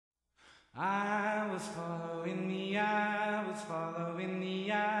I was following the eye, was following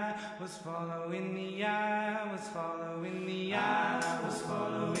the eye, was following the eye, was following the eye, was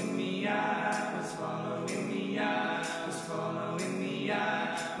following the eye, was following the eye, was following the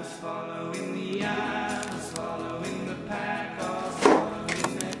eye, was following the eye, was following the pack, was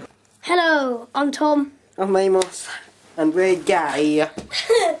following the... Hello, I'm Tom. I'm Amos, and we're gay.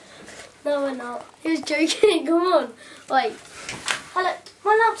 No, we're not. He was joking. Come on. Wait. Hello.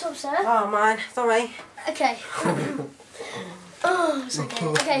 My laptop's there. Oh man, sorry. Okay. Oh, it's okay.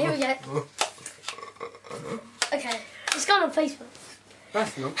 Okay, here we go. Okay, it's gone on Facebook.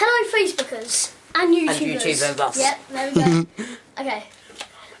 That's not. Hello, Facebookers and YouTubers. And YouTubers. Yep, there we go. Okay.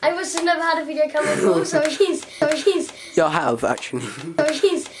 Amos has never had a video camera before, so he's. You have actually. So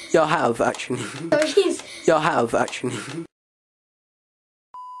he's. You have actually. So he's. You have actually.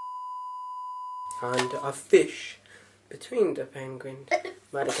 And a fish between the penguins.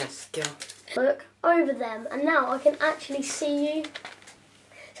 Madagascar. Look over them, and now I can actually see you.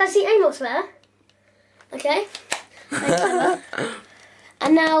 So I see Amos there. Okay.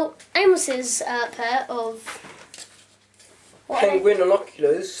 And now Amos's pair of Penguin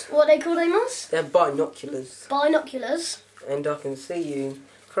binoculars. what are they called, Amos? They're binoculars. Binoculars. And I can see you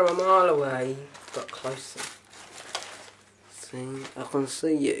from a mile away. Got closer. See, I can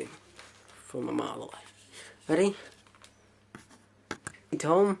see you from a mile away. Ready?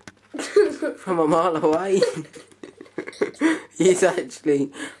 Tom, from a mile away. He's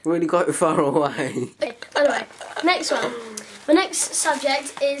actually really quite far away. Okay, anyway, next one. The next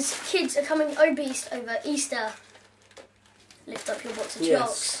subject is kids are coming obese over Easter. Lift up your box of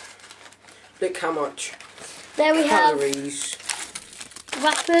chalks. Look how much There we calories have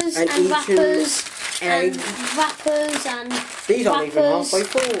wrappers and eaten wrappers and egg. wrappers and These aren't even wrappers halfway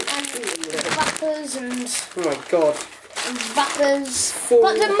full. and wrappers and Oh my god. wrappers. Four.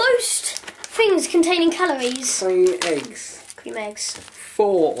 But the most things containing calories. Cream eggs. Cream eggs.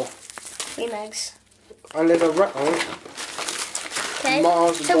 4. Cream eggs. And there's a rat on Okay.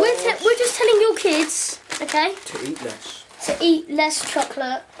 Mars So we're just telling your kids, okay, to eat less. to eat less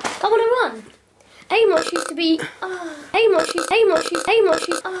chocolate. I want to run. Amos used to be. Amos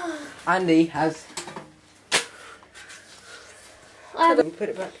used. Andy has. Put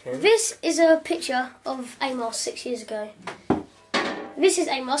it back then. This is a picture of Amos 6 years ago. This is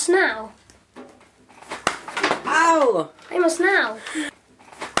Amos now. Ow! Amos now.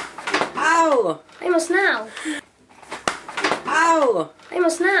 Ow! Amos now. Ow!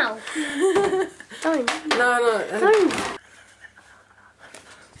 Amos now. Don't. No. Don't.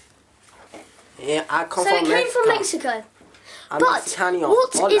 Yeah, I come So from it came from Mexico. I'm But Mexican.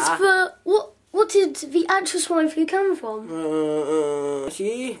 what did the actual swine flu come from?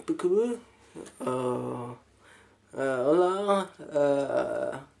 Sí, because hola,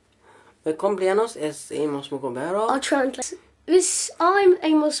 mi cumpleaños es Amos Mocombero. I'll translate. I'm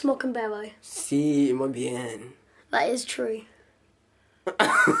Amos Mocombero. Sí, muy bien. That is true.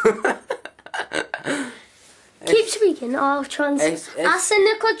 Keep speaking. I'll translate.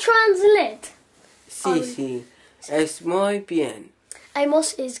 Nico translate. Sí, es muy bien.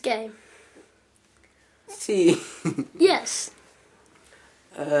 Amos is gay. Sí. Yes.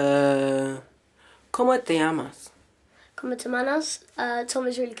 ¿Cómo te llamas? Como te manas? Tom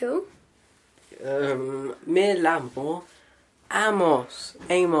is really cool. Me llamo Amos.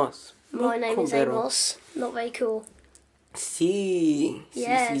 My name is Mocombero. Amos. Not very cool. Sí.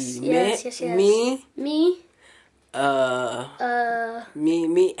 Yes. Sí. Yes.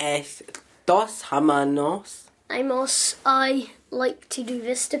 Mi es 2 hermanos. Amos, I like to do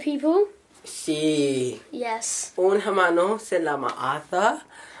this to people. Sí. Yes. Un hermano se llama Arthur.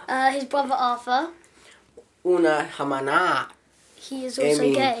 His brother Arthur. Una hermana. He is also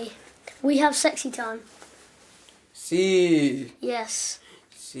Amy. gay. We have sexy time. Sí. Yes.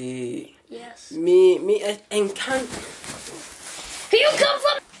 Sí. Yes. Me encanta. Who you come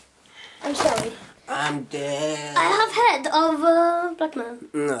from? I'm sorry. I'm dead. I have head of a black man.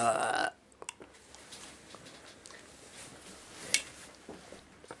 Nah.